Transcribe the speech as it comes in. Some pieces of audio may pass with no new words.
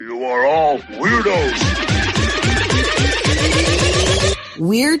You are all weirdos.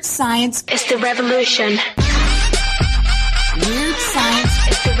 Weird science is the revolution. Weird science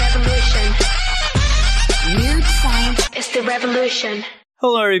is the revolution. Weird science is the revolution.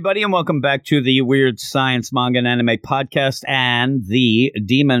 Hello, everybody, and welcome back to the Weird Science Manga and Anime Podcast and the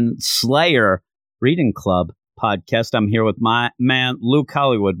Demon Slayer Reading Club Podcast. I'm here with my man, Luke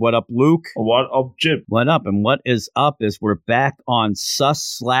Hollywood. What up, Luke? What up, Jim? What up? And what is up is we're back on Sus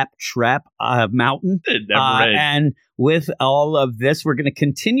Slap Trap Mountain. It never ends. And with all of this, we're going to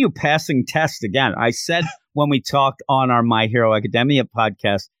continue passing tests again. I said when we talked on our My Hero Academia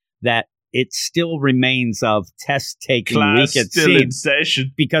podcast that it still remains of test-taking Class week at still sea. in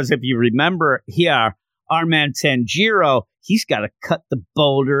session. Because if you remember here, our man Tanjiro, he's got to cut the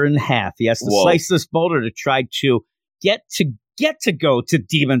boulder in half. He has to slice this boulder to try to get to go to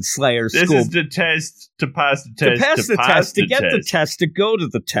Demon Slayer school. This is the test to pass the test. To pass the test, to get the test, to go to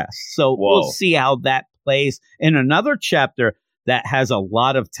the test. So we'll see how that plays in another chapter that has a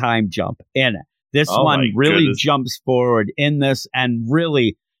lot of time jump in it. This one really jumps forward in this, and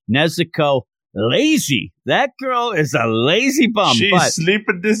really, Nezuko, lazy. That girl is a lazy bum. She's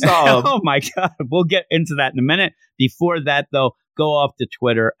sleeping this off. Oh my God. We'll get into that in a minute. Before that, though, go off to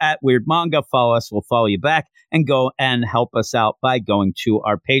Twitter at Weird Manga. Follow us. We'll follow you back and go and help us out by going to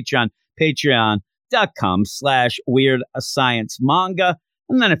our Patreon, patreon.com/Weird Science Manga.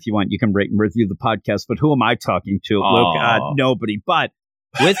 And then if you want, you can rate and review the podcast. But who am I talking to, Luke? Nobody. But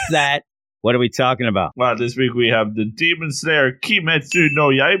with that, what are we talking about? Well, this week we have the Demon Slayer Kimetsu no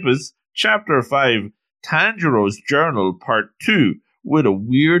Yaiba's Chapter 5, Tanjiro's Journal, Part 2, with a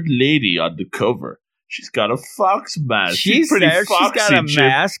weird lady on the cover. She's got a fox mask. She's pretty there. foxy, she's got a Jim.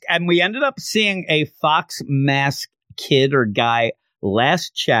 mask. And we ended up seeing a fox mask kid or guy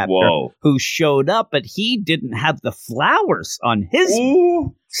last chapter who showed up, but he didn't have the flowers on his.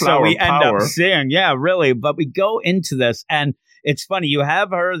 Ooh, so we end up seeing, really. But we go into this, and it's funny. You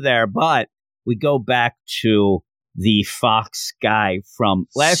have her there, but we go back to the fox guy from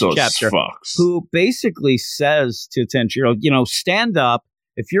last chapter, who basically says to Tanjiro, stand up.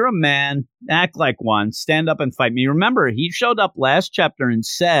 If you're a man, act like one. Stand up and fight me. Remember, he showed up last chapter and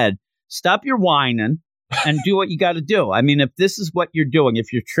said, stop your whining and do what you got to do. I mean, if this is what you're doing,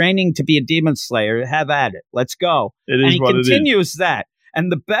 if you're training to be a demon slayer, have at it. Let's go. And he continues that.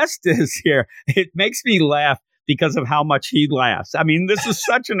 And the best is here, it makes me laugh because of how much he laughs. I mean, this is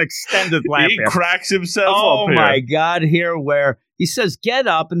such an extended laugh. He cracks himself up here. Oh, my God, here where he says, get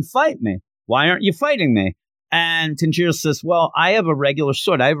up and fight me. Why aren't you fighting me? And Tanjiro says, well, I have a regular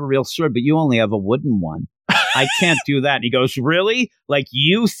sword. I have a real sword, but you only have a wooden one. I can't do that. And he goes, really? Like,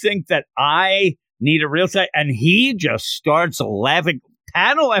 you think that I need a real sword? And he just starts laughing,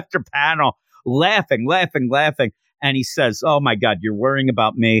 panel after panel, laughing. And he says, oh, my God, you're worrying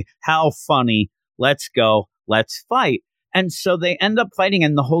about me. How funny. Let's go. Let's fight. And so they end up fighting,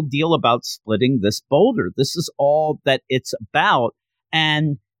 and the whole deal about splitting this boulder. This is all that it's about.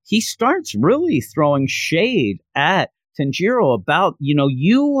 And he starts really throwing shade at Tanjiro about,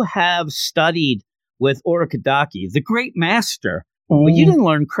 you have studied with Orikadaki, the great master, but you didn't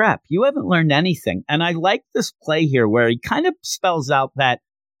learn crap. You haven't learned anything. And I like this play here where he kind of spells out that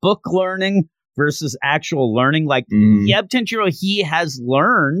book learning versus actual learning. Like, Tanjiro, he has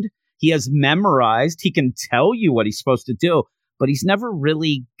learned. He has memorized. He can tell you what he's supposed to do, but he's never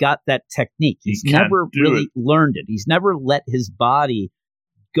really got that technique. He's never really learned it. He's never let his body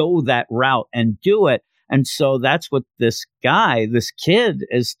go that route and do it. And so that's what this kid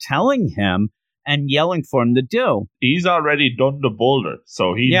is telling him and yelling for him to do. He's already done the boulder,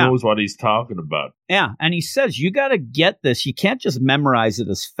 so he knows what he's talking about. Yeah, and he says, you got to get this. You can't just memorize it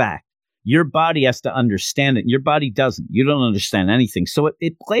as fact. Your body has to understand it. Your body doesn't. You don't understand anything. So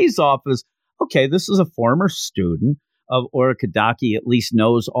it plays off as, okay, this is a former student of Orikadaki, at least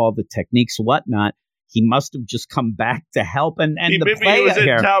knows all the techniques, whatnot. He must have just come back to help. And the play he was in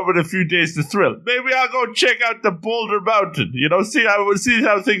here, town with a few days to thrill. Maybe I'll go check out the Boulder Mountain. See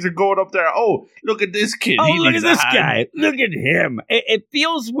how things are going up there. Oh, look at this kid. Oh, look at this guy. Look at him. It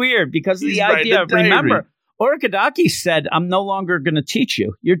feels weird because of the idea. Remember, Orikadaki said, I'm no longer going to teach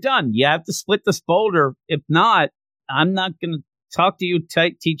you. You're done. You have to split this boulder. If not, I'm not going to talk to you,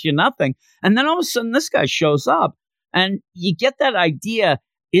 teach you nothing. And then all of a sudden, this guy shows up. And you get that idea.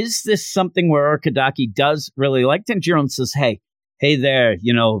 Is this something where Orikadaki does really like Tanjiro and says, hey there,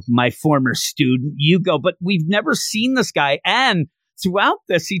 my former student, you go. But we've never seen this guy. And throughout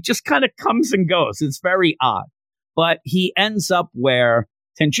this, he just kind of comes and goes. It's very odd. But he ends up where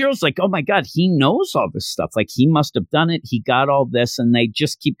Tanjiro's like, oh my God, he knows all this stuff. Like, he must have done it. He got all this, and they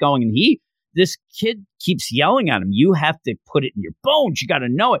just keep going. And he this kid keeps yelling at him. You have to put it in your bones. You got to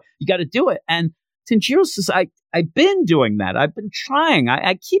know it. You got to do it. And Tanjiro says, I've been doing that. I've been trying.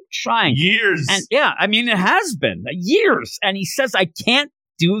 I keep trying. Years. And yeah, I mean, it has been years. And he says, I can't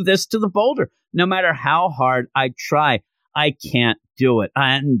do this to the boulder. No matter how hard I try, I can't do it.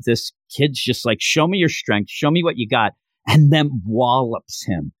 And this kid's just like, show me your strength. Show me what you got. And then wallops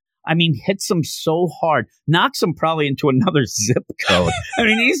him. I mean, hits him so hard, knocks him probably into another zip code. I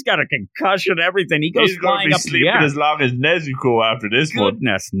mean, he's got a concussion, everything. He goes He's going to flying be up sleeping the air. as long as Nezuko after this one.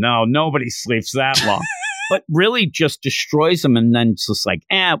 Goodness, no, nobody sleeps that long. But really just destroys him and then just like,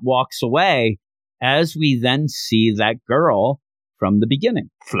 walks away as we then see that girl from the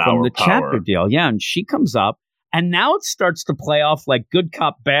beginning. Flower from the power. chapter deal. Yeah, and she comes up and now it starts to play off like good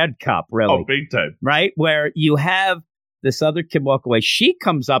cop, bad cop, really. Oh, big time. Right? Where you have this other kid walk away. She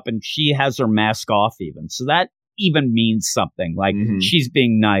comes up and she has her mask off even. So that even means something. Like she's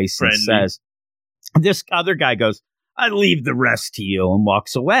being nice Friendly. and says, this other guy goes, I leave the rest to you, and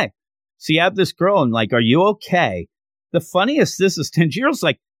walks away. So you have this girl and like, are you okay? The funniest this is Tanjiro's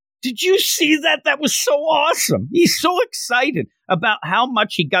like, did you see that? That was so awesome. He's so excited about how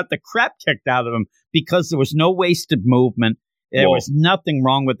much he got the crap kicked out of him because there was no wasted movement. There was nothing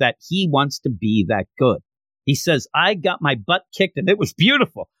wrong with that. He wants to be that good. He says, I got my butt kicked and it was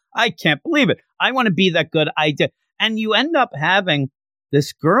beautiful. I can't believe it. I want to be that good. I did. And you end up having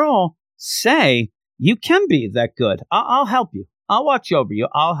this girl say, you can be that good. I'll help you. I'll watch over you.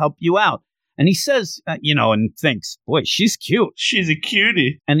 I'll help you out. And he says, and thinks, boy, she's cute. She's a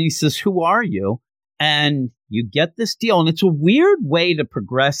cutie. And he says, who are you? And you get this deal. And it's a weird way to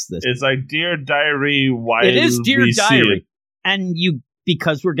progress this. It's like Dear Diary. Why it is Dear we see Diary. it. And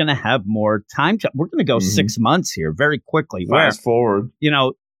because we're going to have more time. We're going to go 6 months here very quickly. Fast forward.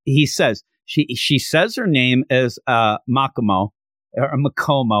 He says, she says her name is Makomo. Or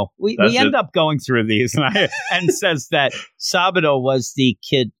Makomo. We end up going through these and says that Sabado was the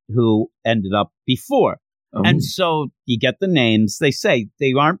kid who ended up before. And so you get the names. They say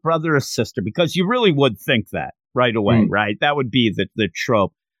they aren't brother or sister because you really would think that right away, right? That would be the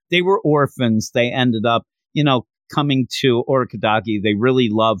trope. They were orphans. They ended up, coming to Orikadagi. They really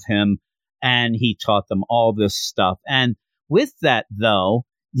love him and he taught them all this stuff. And with that, though,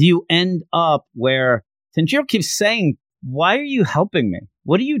 you end up where Tanjiro keeps saying, why are you helping me?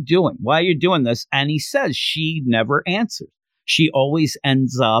 What are you doing? Why are you doing this? And he says she never answers. She always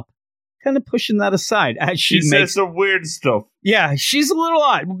ends up kind of pushing that aside as she says some weird stuff. Yeah, she's a little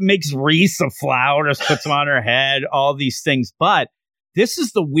odd. Makes wreaths of flowers, puts them on her head, all these things. But this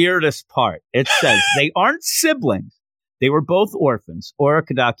is the weirdest part. It says they aren't siblings. They were both orphans.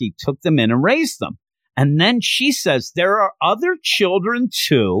 Orikadaki took them in and raised them. And then she says there are other children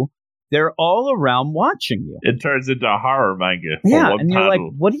too. They're all around watching you. It turns into a horror manga. Yeah, and you're like,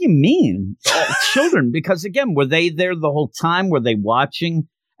 what do you mean? Children? Because again, were they there the whole time? Were they watching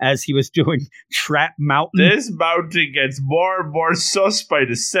as he was doing Trap Mountain? This mountain gets more and more sus by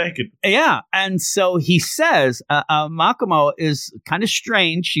the second. Yeah, and so he says, Makomo is kind of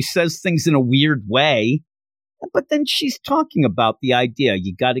strange. She says things in a weird way. But then she's talking about the idea.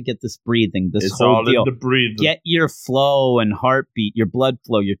 You got to get this breathing, this whole all deal. In the breathing. Get your flow and heartbeat, your blood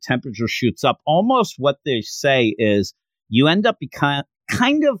flow, your temperature shoots up. Almost what they say is you end up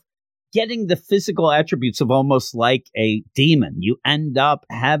kind of getting the physical attributes of almost like a demon. You end up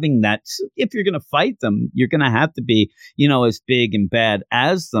having that. If you're going to fight them, you're going to have to be, as big and bad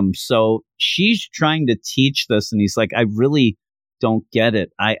as them. So she's trying to teach this. And he's like, I really don't get it.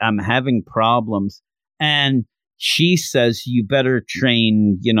 I'm having problems. And she says, you better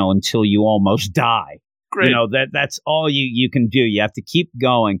train, until you almost die. Great. That's all you can do. You have to keep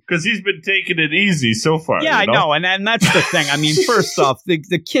going. Because he's been taking it easy so far. Yeah, I know. And that's the thing. I mean, first off,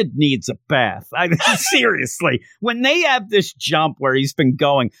 the kid needs a bath. I mean, seriously. When they have this jump where he's been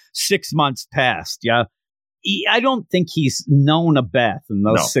going 6 months past, yeah, I don't think he's known a bath in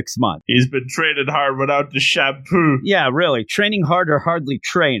those 6 months. He's been training hard without the shampoo. Yeah, really. Training hard or hardly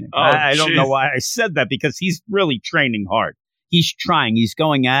training. Oh, I don't know why I said that because he's really training hard. He's trying. He's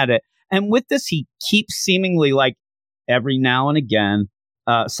going at it. And with this, he keeps seemingly like every now and again,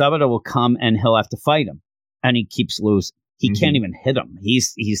 Sabado will come and he'll have to fight him. And he keeps losing. He can't even hit him.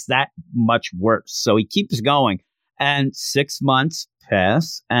 He's that much worse. So he keeps going. And 6 months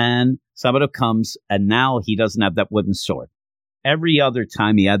pass and Sabado comes and now he doesn't have that wooden sword. Every other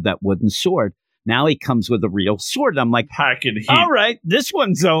time he had that wooden sword. Now he comes with a real sword. I'm like, packing heat. All right, this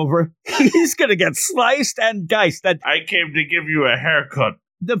one's over. He's going to get sliced and diced. I came to give you a haircut.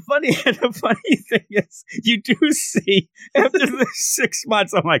 The funny thing is, you do see after the 6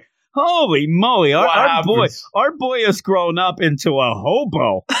 months, I'm like, Holy moly! Our happens? boy has grown up into a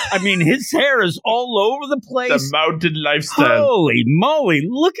hobo. I mean, his hair is all over the The place. mountain lifestyle. Holy moly!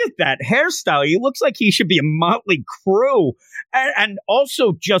 Look at that hairstyle. He looks like he should be a Motley Crue, and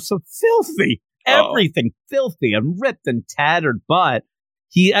also just so filthy. Everything filthy and ripped and tattered. But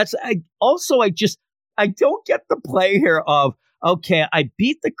I don't get the play here of, okay, I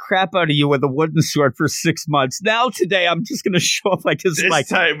beat the crap out of you with a wooden sword for 6 months. Now today, I'm just going to show up like This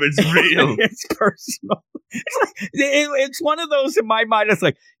time it's real. It's personal. It's one of those in my mind. It's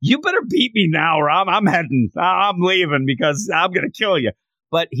like, you better beat me now, or I'm leaving because I'm going to kill you.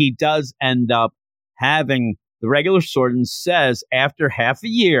 But he does end up having the regular sword and says, after half a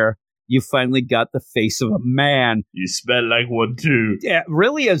year, you finally got the face of a man. You smell like one too. Yeah,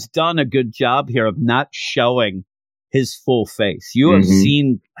 really has done a good job here of not showing his full face. You have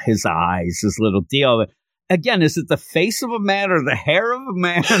seen his eyes, his little deal. Again, is it the face of a man or the hair of a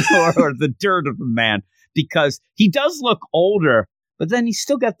man or the dirt of a man? Because he does look older, but then he's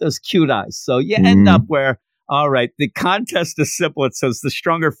still got those cute eyes. So you end up where, all right, the contest is simple. It says the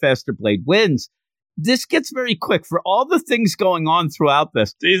stronger, faster blade wins. This gets very quick for all the things going on throughout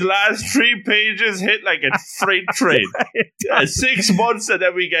this. These last 3 pages hit like a freight train. 6 months, and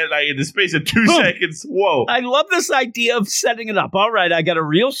then we get like in the space of 2 seconds. Whoa. I love this idea of setting it up. All right, I got a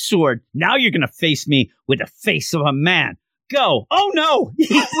real sword. Now you're going to face me with the face of a man. Go. Oh, no.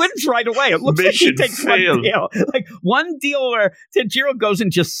 He wins right away. It looks like he takes failed. one deal. Like one deal where Tanjiro goes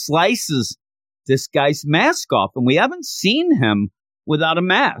and just slices this guy's mask off. And we haven't seen him without a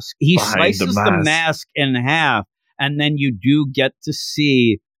mask. He Behind slices the mask in half, and then you do get to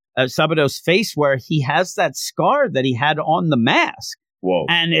see Sabato's face where he has that scar that he had on the mask. Whoa.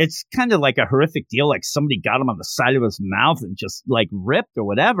 And it's kind of like a horrific deal, like somebody got him on the side of his mouth and just like ripped or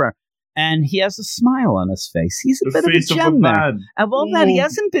whatever. And he has a smile on his face. He's a bit of a gem there. Of all that, he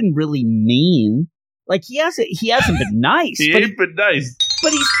hasn't been really mean. Like he hasn't been nice. He ain't been nice.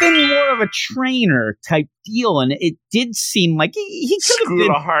 But he's been more of a trainer type deal, and it did seem like he could have been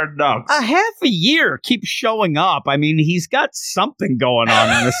School of Hard Knocks. a half a year keep showing up. I mean, he's got something going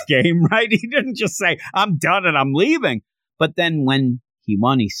on in this game, right? He didn't just say, I'm done and I'm leaving. But then when he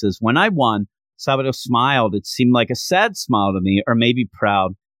won, he says, when I won, Sabato smiled. It seemed like a sad smile to me, or maybe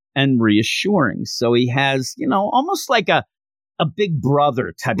proud and reassuring. So he has, almost like a big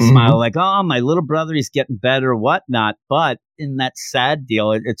brother type smile, like, oh, my little brother, he's getting better, whatnot. But in that sad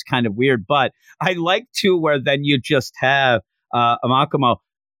deal, it's kind of weird. But I like, too, where then you just have Amakumo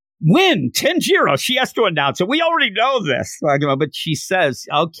win Tanjiro. She has to announce it. We already know this, but she says,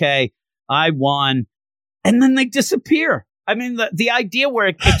 okay, I won. And then they disappear. I mean, the idea where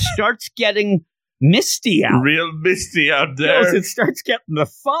it starts getting misty out. Real misty out there. It starts getting the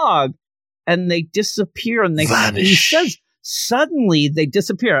fog, and they disappear, and they vanish. He says, suddenly they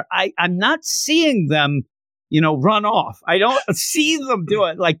disappear. I'm not seeing them, run off. I don't see them do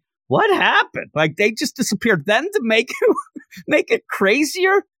it. Like, what happened? Like, they just disappeared. Then to make it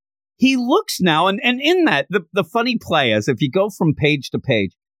crazier, he looks now, and in that, the funny play is, if you go from page to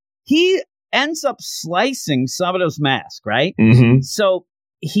page, he ends up slicing Sabato's mask, right? So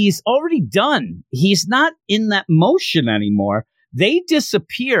he's already done. He's not in that motion anymore. They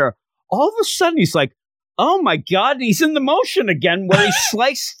disappear. All of a sudden, he's like, oh my God, and he's in the motion again where he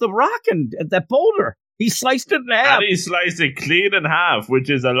sliced the rock and that boulder. He sliced it in half. And he sliced it clean in half, which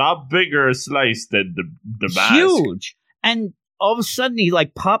is a lot bigger a slice than the mask. Huge. And all of a sudden he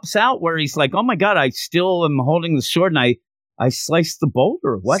like pops out where he's like, oh my God, I still am holding the sword, and I sliced the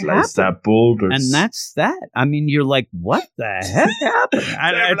boulder. What Sliced happened? that boulder. And that's that. I mean, you're like, what the heck happened?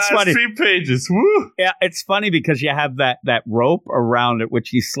 And it's funny. 3 pages. Woo! Yeah, it's funny because you have that rope around it, which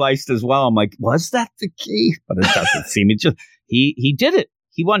he sliced as well. I'm like, was that the key? But it doesn't seem. It just he did it.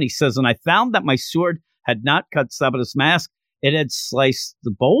 He won. He says, and I found that my sword had not cut Sabato's mask. It had sliced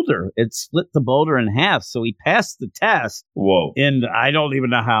the boulder. It split the boulder in half. So he passed the test. Whoa. And I don't even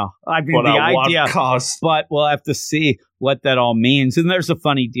know how. I mean, But the at what idea. cost? But we'll have to see what that all means. And there's a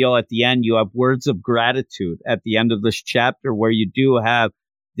funny deal at the end. You have words of gratitude at the end of this chapter where you do have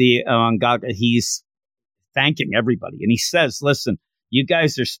the mangaka. He's thanking everybody. And he says, listen, you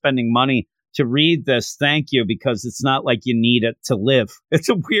guys are spending money to read this. Thank you, because it's not like you need it to live. It's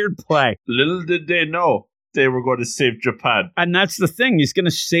a weird play. Little did they know they were going to save Japan. And that's the thing. He's going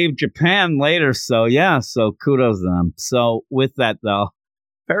to save Japan later. So, yeah. So kudos to them. So with that, though,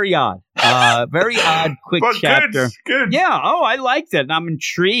 very odd. Very odd, quick But chapter. Good. Yeah. Oh, I liked it. And I'm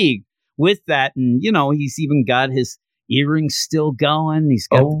intrigued with that. And, he's even got his earrings still going. He's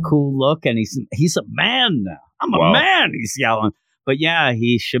got the cool look. And he's a man now. I'm a man, he's yelling. But, yeah,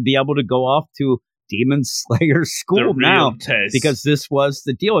 he should be able to go off to Demon Slayer school The real now test. because this was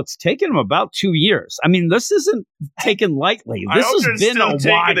the deal. It's taken them about 2 years. I mean, this isn't taken lightly. This has been a while.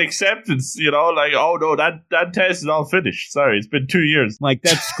 Taking acceptance, like, oh no, that test is all finished. Sorry, it's been 2 years. Like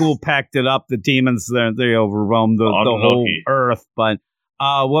that school packed it up. The demons, they overwhelmed the whole earth. But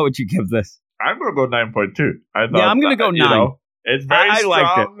what would you give this? I'm going to go 9.2. I'm going to go 9. It's very strong.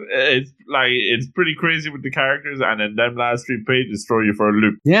 Liked it. It's pretty crazy with the characters, and then them last 3 pages throw you for a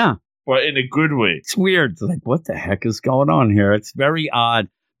loop. Yeah. But in a good way. It's weird. It's like, what the heck is going on here? It's very odd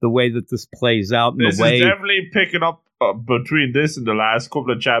the way that this plays out. This is definitely picking up between this and the last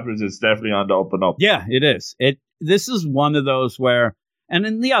couple of chapters. It's definitely on the up and up. Yeah, it is. This is one of those where, and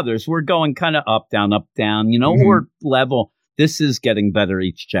in the others, we're going kind of up, down, or level. This is getting better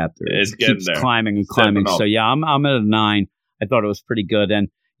each chapter. It keeps there. climbing and climbing. So yeah, I'm at a 9. I thought it was pretty good. And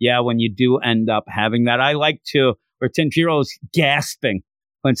yeah, when you do end up having that, I like to, where Tanjiro's gasping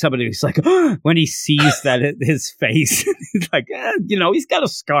when somebody's like, when he sees that his face, he's like, he's got a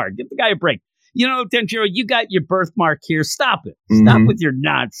scar. Give the guy a break. Tanjiro, you got your birthmark here. Stop it. Stop with your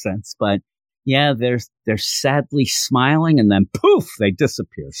nonsense. But yeah, they're sadly smiling, and then poof, they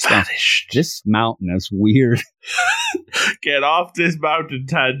disappear. Vanished. So, this mountain is weird. Get off this mountain,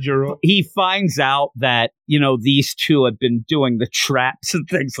 Tanjiro. He finds out that, these two have been doing the traps and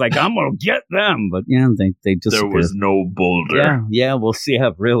things like, I'm going to get them. But yeah, they disappear. There was no boulder. Yeah, we'll see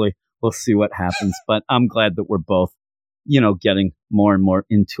we'll see what happens. But I'm glad that we're both, getting more and more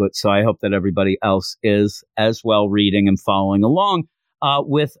into it. So I hope that everybody else is as well reading and following along.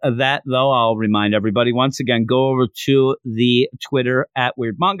 With that, though, I'll remind everybody once again, go over to the Twitter at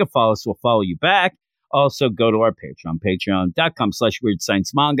Weird Manga. Follow us. We'll follow you back. Also, go to our Patreon,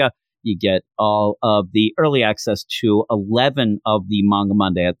 patreon.com/WeirdScienceManga. You get all of the early access to 11 of the Manga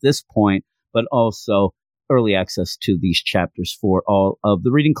Monday at this point, but also early access to these chapters for all of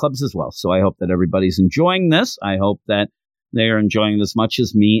the reading clubs as well. So I hope that everybody's enjoying this. I hope that they are enjoying it as much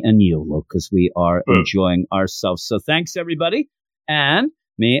as me and you, Luke, because we are enjoying ourselves. So thanks, everybody. And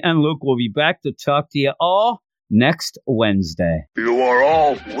me and Luke will be back to talk to you all next Wednesday. You are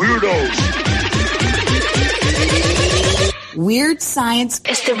all weirdos. Weird science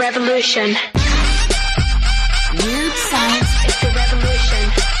It's the revolution. Weird science It's the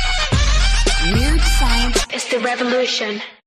revolution. Weird science It's the revolution.